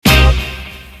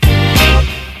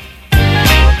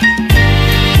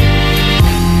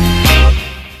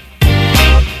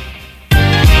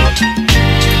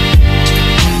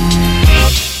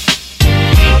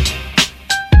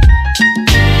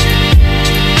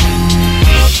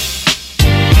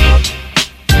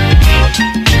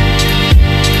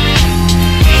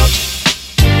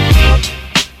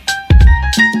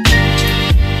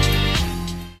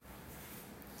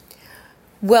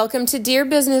Welcome to Dear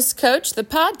Business Coach, the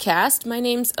podcast. My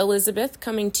name's Elizabeth,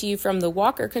 coming to you from the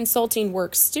Walker Consulting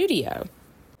Works studio.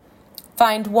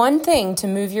 Find one thing to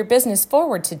move your business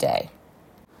forward today.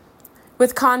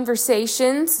 With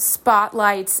conversations,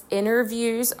 spotlights,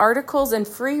 interviews, articles, and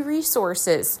free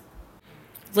resources.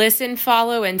 Listen,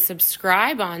 follow, and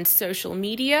subscribe on social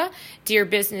media, Dear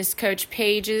Business Coach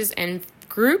pages and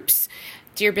groups,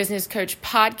 Dear Business Coach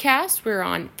podcast. We're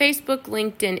on Facebook,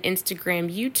 LinkedIn,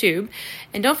 Instagram, YouTube.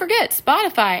 And don't forget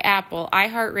Spotify, Apple,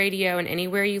 iHeartRadio, and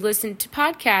anywhere you listen to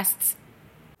podcasts.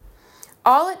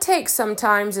 All it takes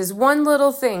sometimes is one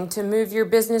little thing to move your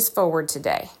business forward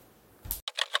today.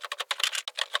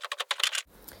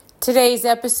 Today's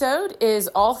episode is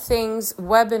all things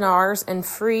webinars and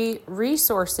free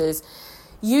resources,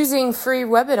 using free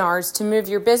webinars to move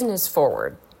your business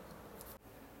forward.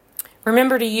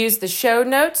 Remember to use the show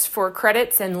notes for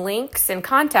credits and links and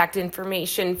contact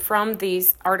information from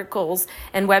these articles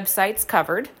and websites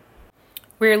covered.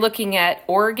 We're looking at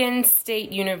Oregon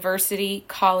State University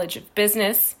College of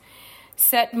Business,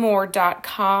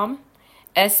 setmore.com,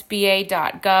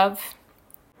 sba.gov,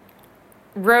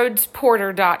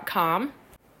 rhodesporter.com,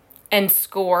 and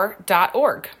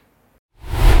score.org.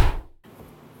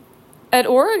 At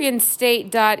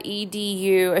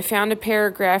OregonState.edu, I found a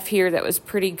paragraph here that was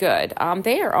pretty good.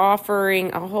 They are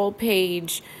offering a whole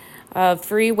page of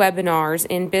free webinars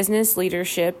in business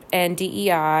leadership and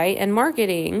DEI and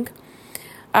marketing.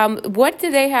 What do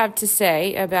they have to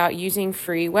say about using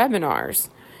free webinars?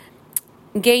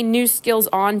 Gain new skills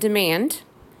on demand,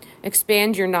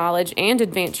 expand your knowledge, and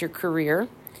advance your career.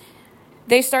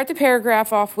 They start the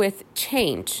paragraph off with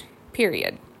change,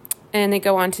 period. And they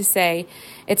go on to say,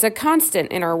 it's a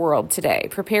constant in our world today.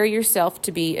 Prepare yourself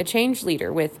to be a change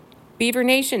leader with Beaver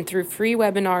Nation through free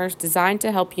webinars designed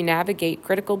to help you navigate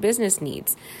critical business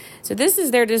needs. So this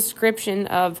is their description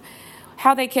of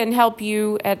how they can help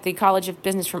you at the College of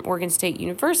Business from Oregon State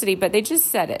University, but they just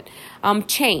said it.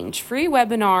 Change. Free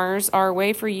webinars are a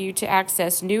way for you to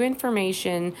access new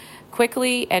information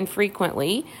quickly and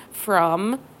frequently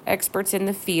from experts in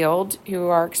the field who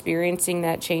are experiencing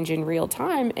that change in real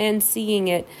time and seeing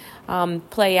it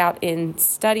play out in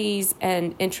studies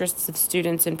and interests of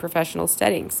students in professional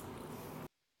settings.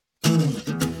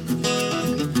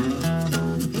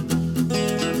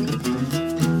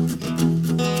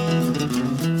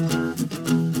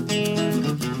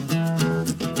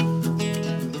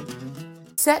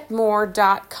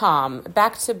 Setmore.com.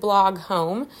 Back to blog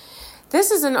home.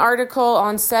 This is an article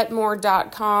on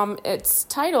setmore.com. It's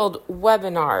titled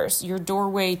Webinars, Your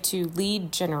Doorway to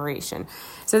Lead Generation.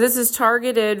 So this is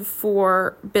targeted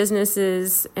for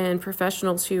businesses and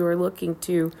professionals who are looking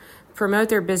to promote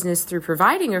their business through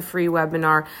providing a free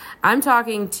webinar. I'm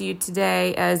talking to you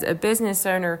today as a business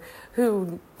owner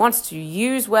who wants to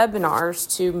use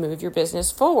webinars to move your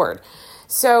business forward.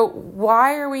 So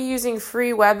why are we using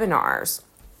free webinars?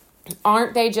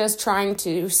 Aren't they just trying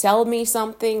to sell me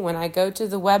something when I go to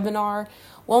the webinar?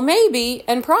 Well, maybe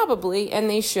and probably, and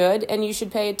they should, and you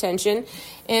should pay attention.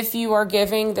 If you are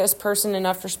giving this person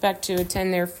enough respect to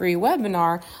attend their free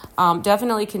webinar,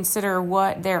 definitely consider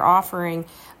what they're offering.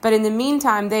 But in the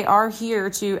meantime, they are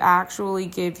here to actually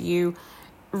give you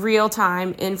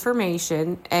real-time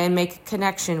information and make a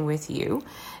connection with you.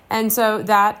 And so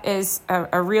that is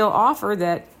a real offer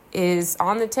that is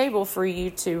on the table for you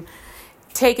to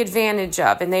take advantage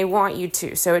of, and they want you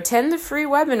to. So attend the free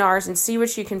webinars and see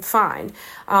what you can find.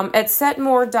 At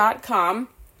setmore.com,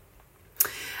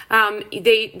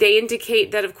 they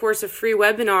indicate that, of course, a free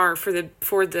webinar for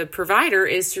the provider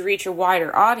is to reach a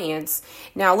wider audience.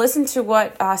 Now, listen to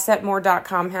what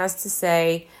setmore.com has to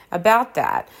say about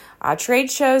that.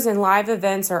 Trade shows and live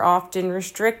events are often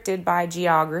restricted by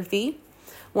geography.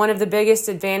 One of the biggest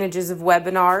advantages of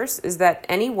webinars is that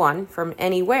anyone from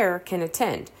anywhere can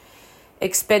attend.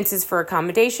 Expenses for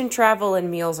accommodation, travel, and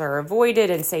meals are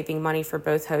avoided, and saving money for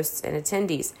both hosts and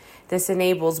attendees. This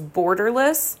enables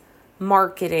borderless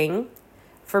marketing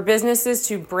for businesses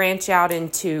to branch out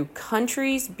into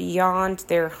countries beyond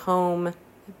their home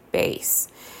base.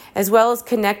 As well as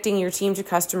connecting your team to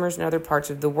customers in other parts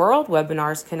of the world,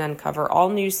 webinars can uncover all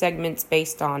new segments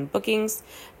based on bookings.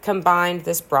 Combined,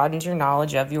 this broadens your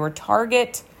knowledge of your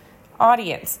target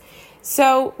audience.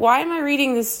 So why am I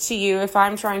reading this to you if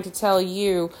I'm trying to tell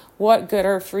you what good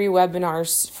are free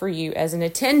webinars for you as an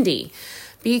attendee?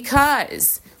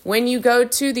 Because when you go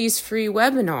to these free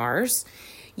webinars,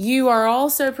 you are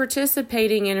also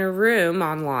participating in a room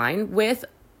online with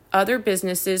other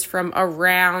businesses from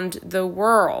around the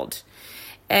world.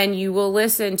 And you will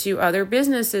listen to other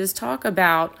businesses talk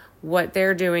about what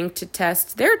they're doing to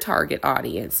test their target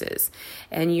audiences.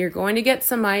 And you're going to get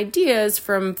some ideas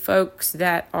from folks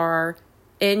that are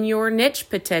in your niche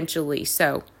potentially.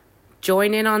 So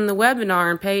join in on the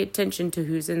webinar and pay attention to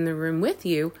who's in the room with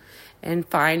you and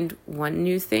find one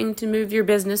new thing to move your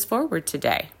business forward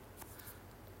today.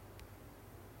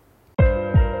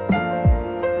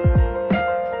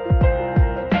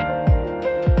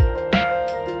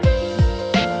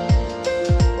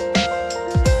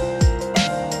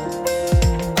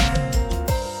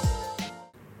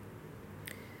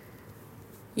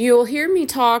 You'll hear me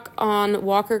talk on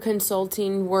Walker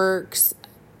Consulting Works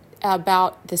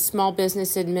about the Small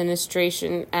Business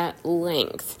Administration at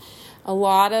length. A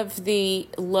lot of the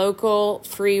local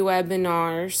free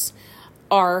webinars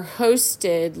are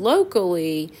hosted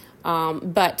locally,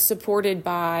 but supported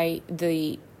by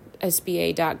the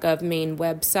SBA.gov main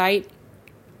website.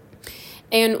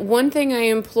 And one thing I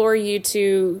implore you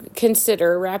to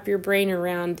consider, wrap your brain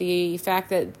around the fact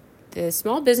that the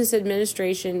Small Business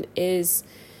Administration is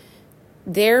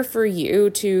there for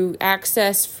you to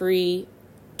access free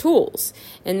tools.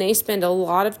 And they spend a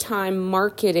lot of time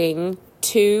marketing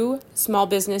to small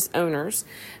business owners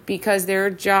because their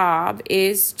job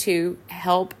is to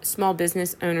help small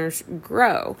business owners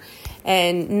grow.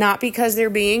 And not because they're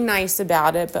being nice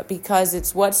about it, but because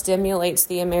it's what stimulates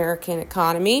the American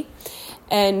economy.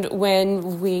 And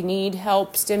when we need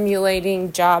help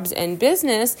stimulating jobs and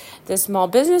business, the Small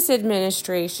Business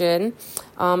Administration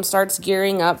starts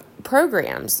gearing up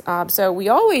programs. So we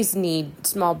always need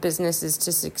small businesses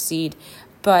to succeed,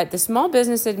 but the Small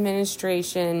Business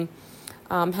Administration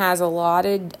has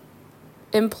allotted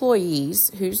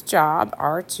employees whose job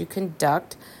are to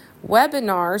conduct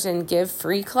webinars and give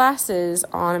free classes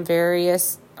on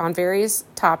various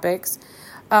topics.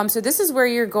 So this is where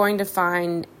you're going to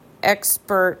find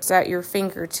experts at your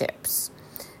fingertips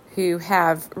who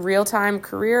have real-time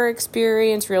career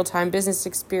experience, real-time business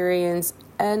experience,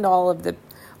 and all of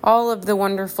the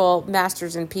wonderful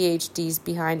masters and PhDs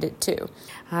behind it too.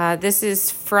 This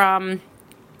is from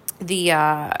the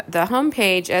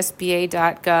homepage,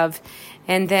 SBA.gov,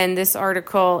 and then this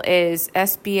article is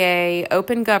SBA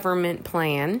Open Government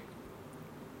Plan.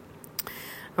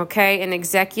 Okay, an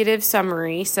executive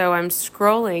summary. So I'm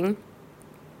scrolling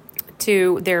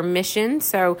to their mission.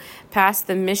 So past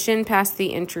the mission, past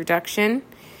the introduction.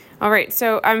 All right,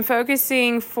 so I'm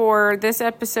focusing for this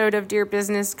episode of Dear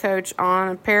Business Coach on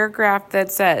a paragraph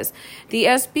that says, the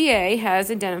SBA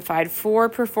has identified 4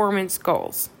 performance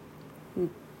goals.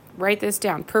 Write this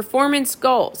down. Performance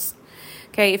goals.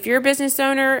 Okay, if you're a business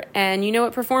owner and you know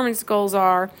what performance goals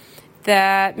are,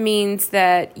 that means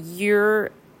that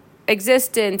your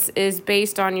existence is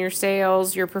based on your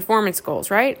sales, your performance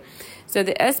goals, right? So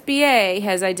the SBA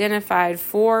has identified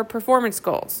 4 performance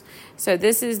goals. So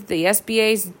this is the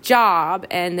SBA's job,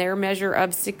 and their measure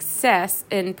of success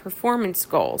in performance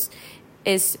goals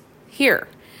is here.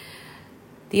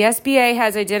 The SBA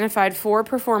has identified 4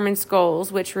 performance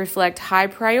goals which reflect high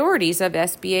priorities of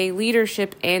SBA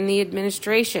leadership and the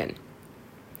administration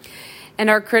and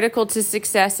are critical to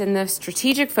success in the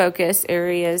strategic focus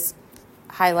areas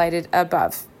highlighted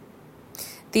above.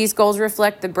 These goals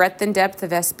reflect the breadth and depth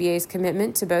of SBA's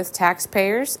commitment to both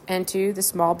taxpayers and to the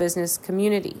small business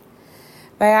community.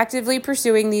 By actively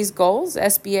pursuing these goals,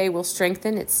 SBA will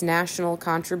strengthen its national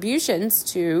contributions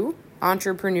to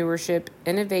entrepreneurship,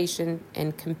 innovation,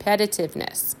 and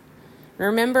competitiveness.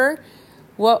 Remember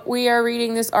what we are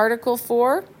reading this article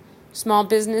for? Small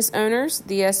business owners,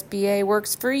 the SBA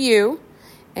works for you,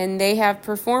 and they have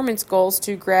performance goals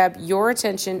to grab your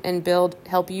attention and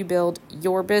help you build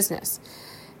your business.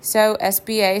 So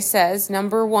SBA says,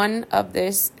 number 1 of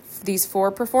these 4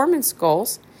 performance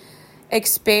goals,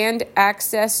 expand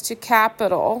access to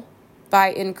capital by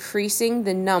increasing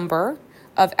the number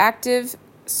of active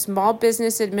Small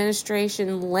Business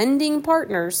Administration lending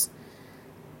partners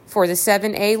for the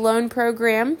 7A loan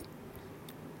program.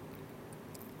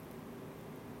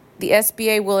 The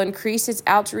SBA will increase its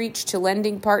outreach to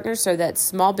lending partners so that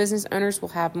small business owners will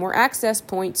have more access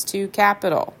points to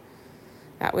capital.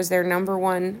 That was their number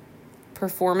 1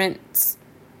 performance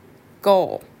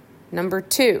goal. Number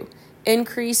 2,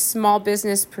 increase small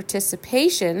business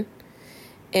participation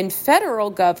in federal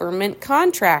government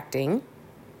contracting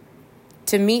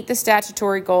to meet the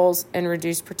statutory goals and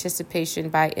reduce participation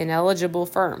by ineligible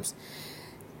firms.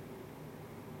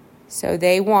 So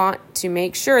they want to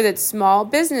make sure that small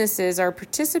businesses are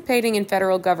participating in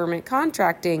federal government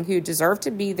contracting who deserve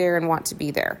to be there and want to be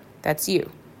there. That's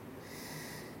you.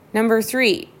 Number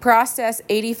 3, process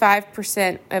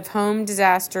 85% of home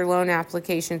disaster loan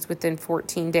applications within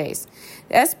 14 days.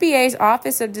 The SBA's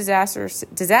Office of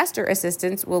Disaster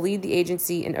Assistance will lead the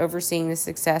agency in overseeing the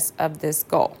success of this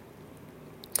goal.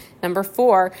 Number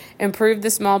 4, improve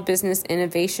the Small Business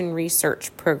Innovation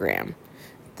Research Program.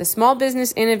 The Small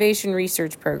Business Innovation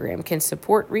Research Program can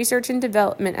support research and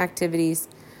development activities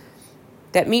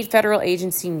that meet federal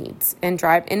agency needs and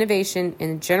drive innovation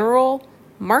in the general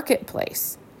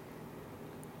marketplace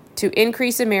to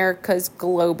increase America's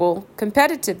global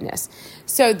competitiveness.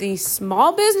 So the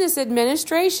Small Business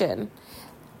Administration,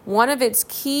 one of its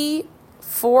key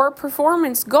 4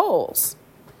 performance goals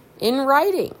in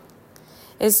writing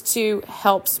is to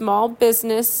help small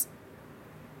business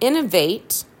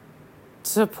innovate,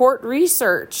 support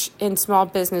research in small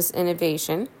business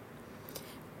innovation,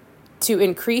 to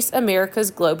increase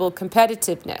America's global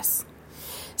competitiveness.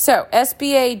 So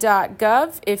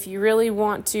SBA.gov, if you really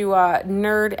want to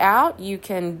nerd out, you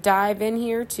can dive in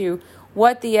here to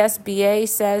what the SBA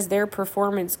says their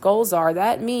performance goals are.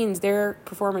 That means their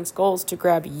performance goals to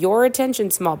grab your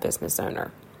attention, small business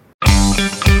owner.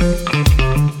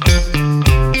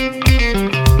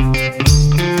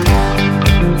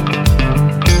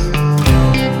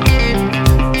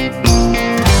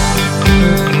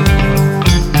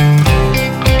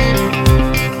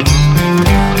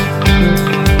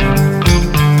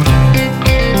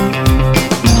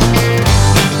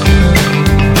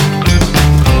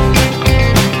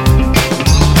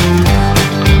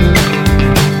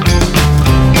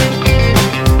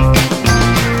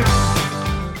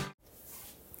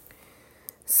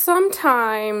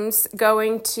 Sometimes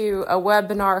going to a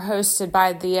webinar hosted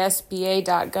by the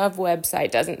SBA.gov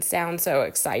website doesn't sound so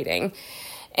exciting.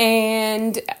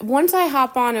 And once I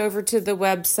hop on over to the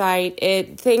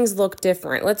website, things look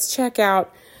different. Let's check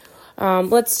out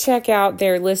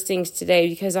their listings today,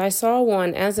 because I saw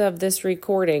one as of this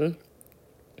recording.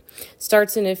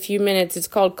 Starts in a few minutes. It's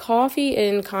called Coffee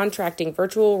and Contracting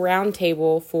Virtual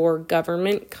Roundtable for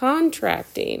Government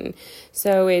Contracting.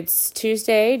 So it's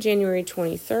Tuesday, January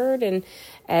 23rd, and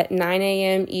at 9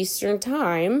 a.m. Eastern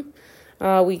Time,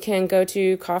 we can go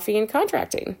to Coffee and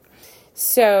Contracting.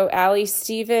 So Allie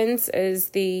Stevens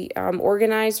is the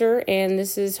organizer, and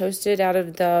this is hosted out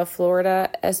of the Florida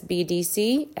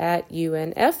SBDC at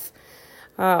UNF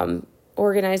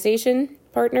organization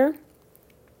partner.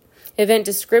 Event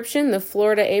description: the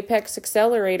Florida Apex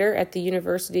Accelerator at the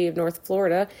University of North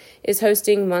Florida is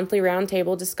hosting monthly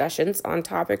roundtable discussions on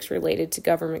topics related to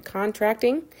government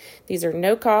contracting. These are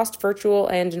no-cost, virtual,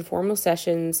 and informal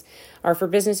sessions are for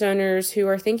business owners who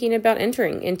are thinking about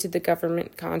entering into the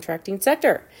government contracting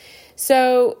sector.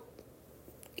 So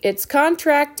it's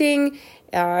contracting,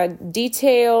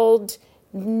 detailed,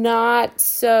 not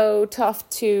so tough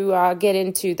to get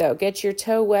into, though. Get your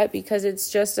toe wet, because it's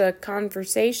just a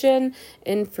conversation,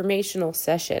 informational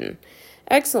session.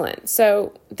 Excellent.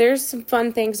 So there's some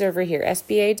fun things over here.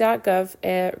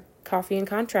 SBA.gov, Coffee and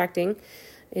Contracting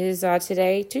is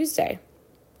today, Tuesday.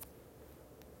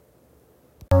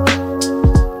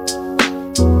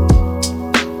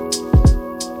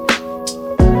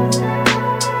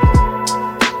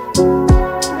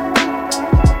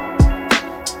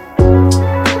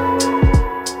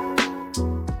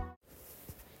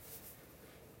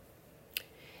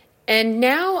 And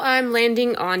now I'm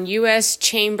landing on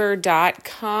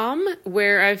uschamber.com,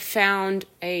 where I've found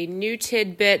a new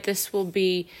tidbit. This will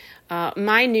be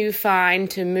my new find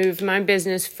to move my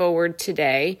business forward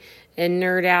today and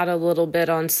nerd out a little bit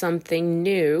on something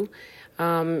new,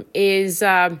 is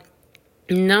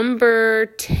number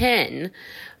 10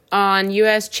 on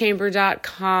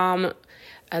uschamber.com.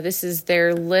 This is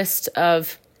their list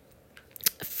of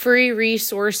free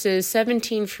resources,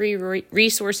 17 free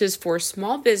resources for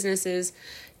small businesses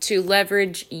to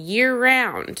leverage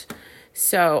year-round.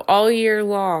 So all year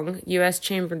long,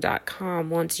 uschamber.com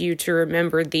wants you to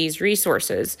remember these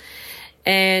resources.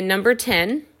 And number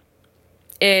 10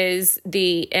 is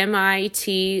the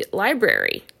MIT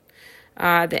Library.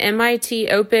 The MIT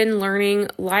Open Learning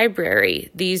Library.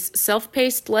 These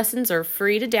self-paced lessons are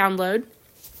free to download.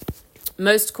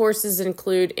 Most courses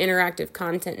include interactive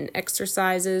content and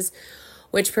exercises,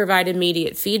 which provide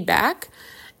immediate feedback.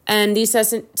 And these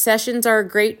sessions are a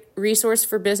great resource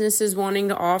for businesses wanting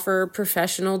to offer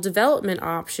professional development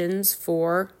options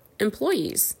for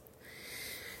employees.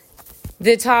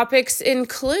 The topics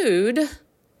include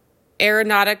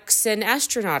aeronautics and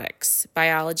astronautics,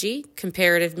 biology,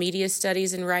 comparative media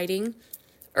studies and writing,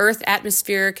 earth,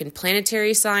 atmospheric, and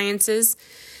planetary sciences,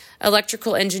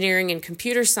 electrical engineering and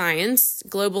computer science,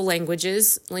 global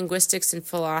languages, linguistics and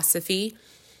philosophy,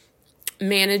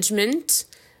 management,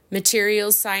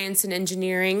 materials science and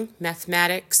engineering,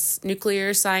 mathematics,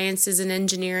 nuclear sciences and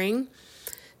engineering,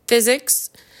 physics,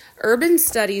 urban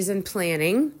studies and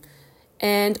planning,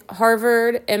 and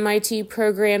Harvard MIT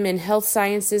program in health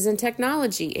sciences and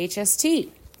technology,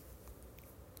 HST.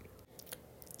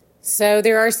 So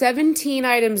there are 17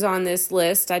 items on this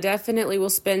list. I definitely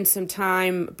will spend some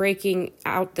time breaking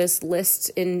out this list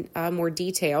in more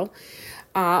detail.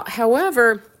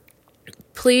 However,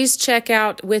 please check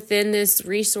out within this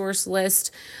resource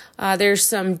list. There's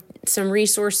some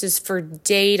resources for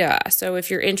data. So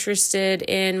if you're interested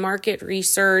in market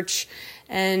research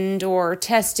and or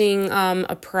testing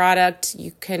a product,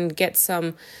 you can get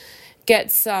some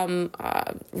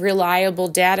reliable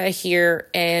data here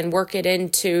and work it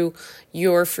into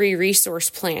your free resource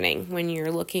planning when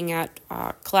you're looking at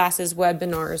classes,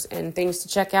 webinars, and things to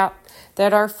check out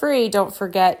that are free. Don't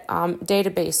forget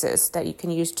databases that you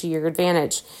can use to your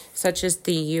advantage, such as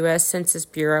the U.S. Census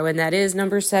Bureau, and that is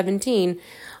number 17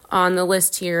 on the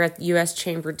list here at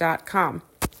uschamber.com.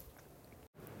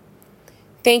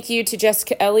 Thank you to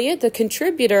Jessica Elliott, the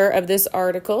contributor of this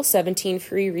article, 17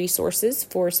 Free Resources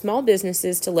for Small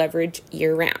Businesses to Leverage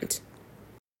Year-Round.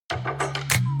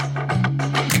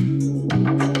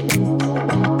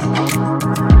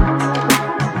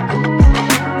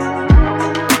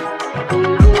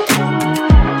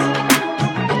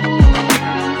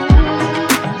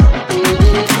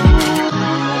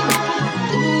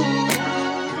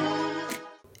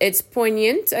 It's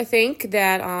poignant, I think,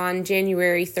 that on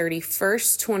January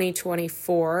 31st,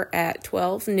 2024 at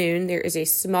 12 noon, there is a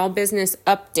small business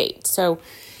update. So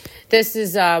this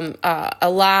is a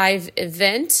live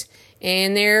event,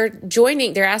 and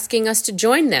they're asking us to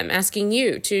join them, asking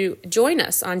you to join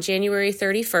us on January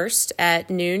 31st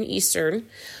at noon Eastern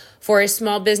for a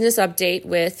small business update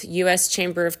with U.S.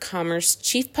 Chamber of Commerce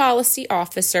Chief Policy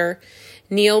Officer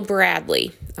Neil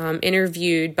Bradley,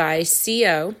 interviewed by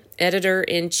CO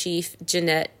Editor-in-Chief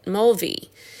Jeanette Mulvey.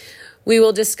 We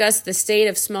will discuss the state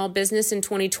of small business in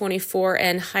 2024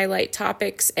 and highlight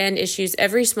topics and issues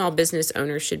every small business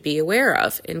owner should be aware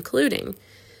of, including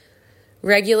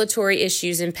regulatory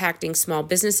issues impacting small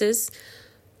businesses,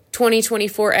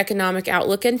 2024 economic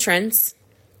outlook and trends,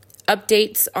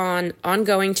 updates on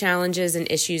ongoing challenges and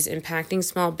issues impacting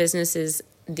small businesses,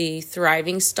 the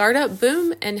thriving startup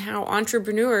boom, and how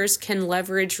entrepreneurs can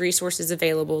leverage resources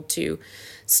available to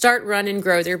start, run, and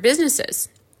grow their businesses.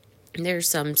 There's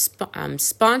some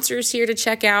sponsors here to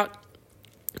check out.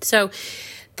 So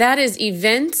that is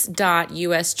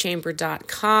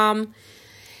events.uschamber.com.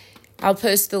 I'll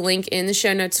post the link in the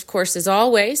show notes, of course, as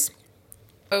always.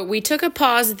 We took a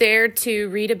pause there to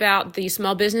read about the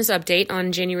small business update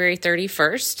on January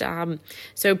 31st.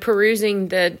 So perusing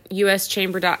the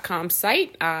uschamber.com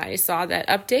site, I saw that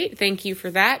update. Thank you for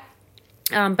that.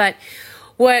 But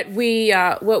what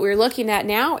we're looking at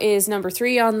now is number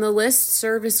 3 on the list,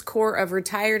 Service Corps of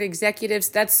Retired Executives.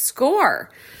 That's SCORE.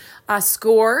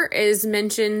 SCORE is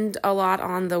mentioned a lot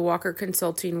on the Walker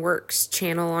Consulting Works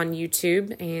channel on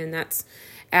YouTube, and that's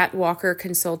at Walker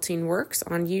Consulting Works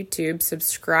on YouTube.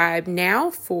 Subscribe now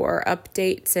for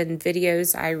updates and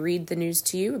videos. I read the news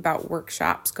to you about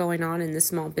workshops going on in the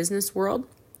small business world.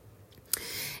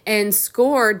 And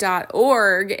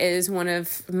score.org is one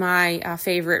of my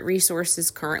favorite resources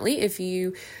currently. If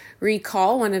you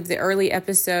recall, one of the early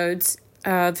episodes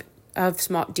of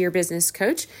Small Dear Business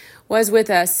Coach was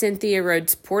with Cynthia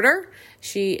Rhodes Porter.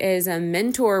 She is a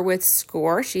mentor with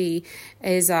SCORE. She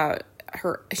has her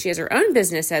own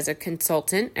business as a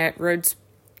consultant at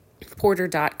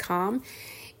rhodesporter.com.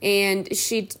 And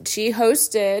she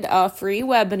hosted a free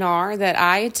webinar that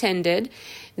I attended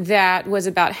that was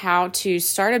about how to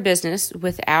start a business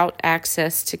without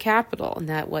access to capital. And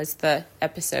that was the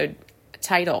episode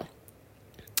title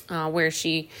where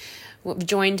she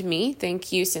joined me.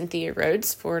 Thank you, Cynthia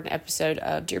Rhodes, for an episode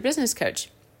of Dear Business Coach.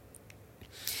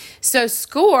 So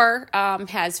SCORE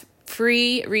has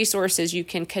free resources. You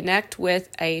can connect with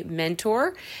a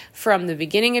mentor from the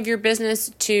beginning of your business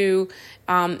to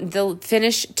the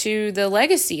finish, to the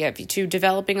legacy of, to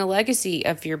developing a legacy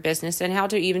of your business and how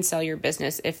to even sell your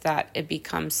business if it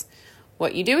becomes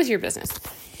what you do with your business.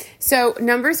 So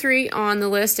number 3 on the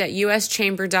list at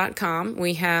uschamber.com,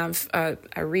 we have a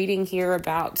reading here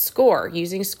about SCORE,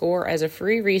 using SCORE as a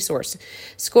free resource.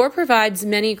 SCORE provides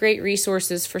many great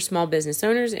resources for small business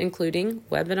owners, including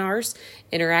webinars,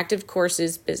 interactive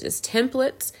courses, business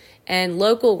templates, and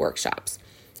local workshops.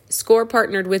 SCORE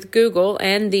partnered with Google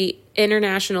and the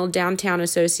International Downtown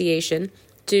Association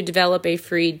to develop a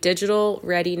free digital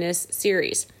readiness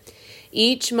series.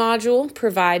 Each module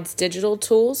provides digital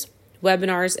tools,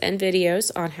 webinars, and videos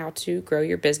on how to grow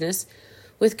your business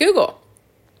with Google.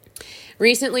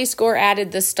 Recently, SCORE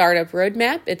added the Startup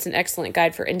Roadmap. It's an excellent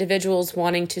guide for individuals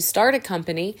wanting to start a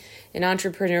company. An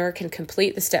entrepreneur can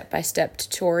complete the step-by-step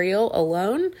tutorial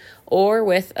alone or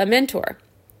with a mentor.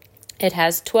 It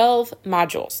has 12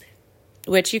 modules,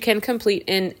 which you can complete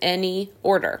in any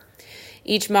order.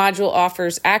 Each module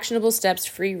offers actionable steps,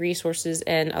 free resources,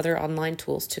 and other online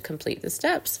tools to complete the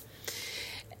steps.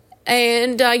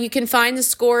 And you can find the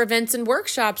SCORE events and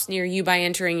workshops near you by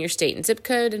entering your state and zip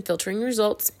code and filtering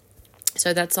results.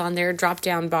 So that's on their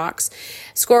drop-down box.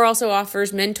 SCORE also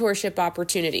offers mentorship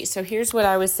opportunities. So here's what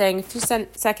I was saying a few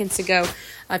seconds ago.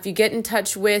 If you get in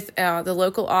touch with the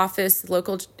local office,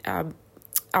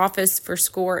 office for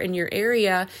SCORE in your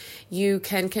area, you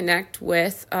can connect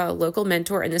with a local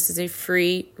mentor, and this is a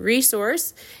free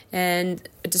resource. And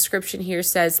a description here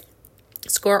says,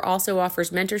 SCORE also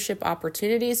offers mentorship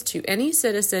opportunities to any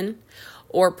citizen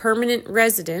or permanent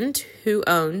resident who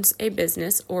owns a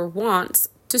business or wants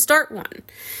to start one.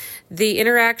 The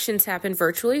interactions happen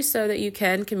virtually so that you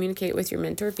can communicate with your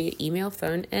mentor via email,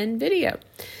 phone, and video.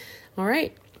 All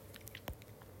right.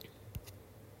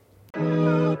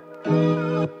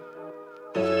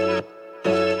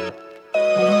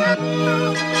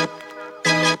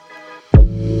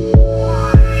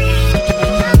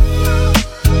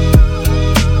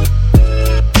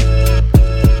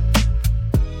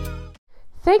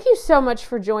 Thank you so much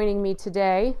for joining me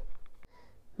today.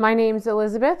 My name's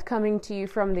Elizabeth, coming to you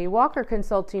from the Walker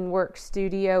Consulting Works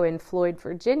studio in Floyd,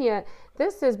 Virginia.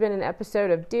 This has been an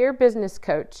episode of Dear Business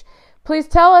Coach. Please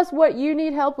tell us what you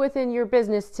need help with in your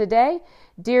business today.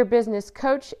 Dear Business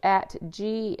Coach at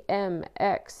gmx.com.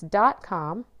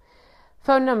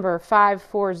 Phone number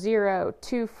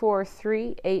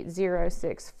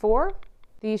 540-243-8064.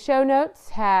 The show notes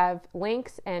have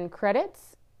links and credits.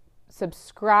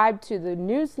 Subscribe to the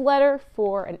newsletter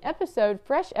for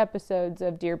fresh episodes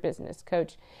of Dear Business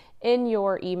Coach in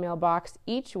your email box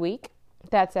each week.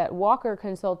 That's at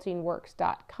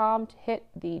walkerconsultingworks.com to hit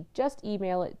the just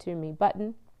email it to me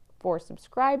button for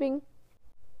subscribing.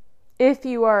 If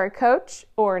you are a coach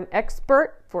or an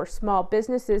expert for small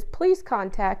businesses, please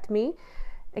contact me.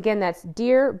 Again, that's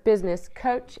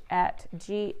dearbusinesscoach at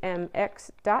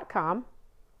gmx.com.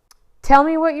 Tell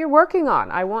me what you're working on.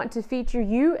 I want to feature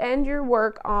you and your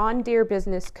work on Dear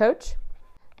Business Coach.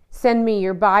 Send me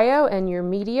your bio and your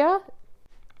media.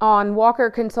 On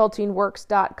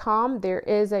walkerconsultingworks.com, there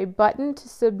is a button to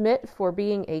submit for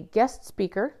being a guest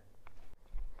speaker.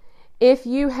 If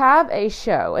you have a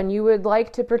show and you would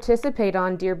like to participate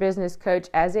on Dear Business Coach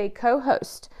as a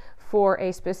co-host for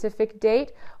a specific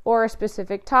date or a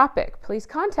specific topic, please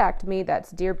contact me.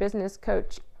 That's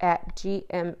dearbusinesscoach at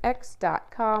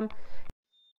gmx.com.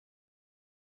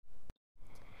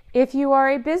 If you are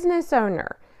a business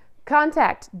owner,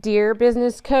 contact Dear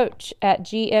Business Coach at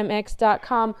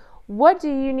gmx.com. What do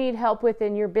you need help with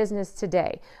in your business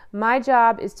today? My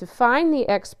job is to find the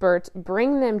experts,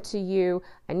 bring them to you.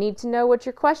 I need to know what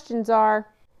your questions are.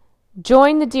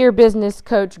 Join the Dear Business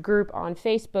Coach group on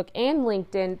Facebook and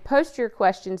LinkedIn. Post your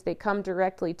questions. They come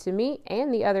directly to me,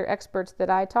 and the other experts that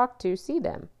I talk to see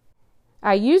them.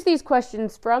 I use these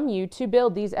questions from you to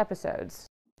build these episodes.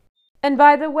 And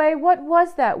by the way, what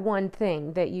was that one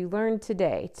thing that you learned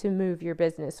today to move your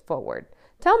business forward?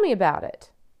 Tell me about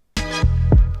it.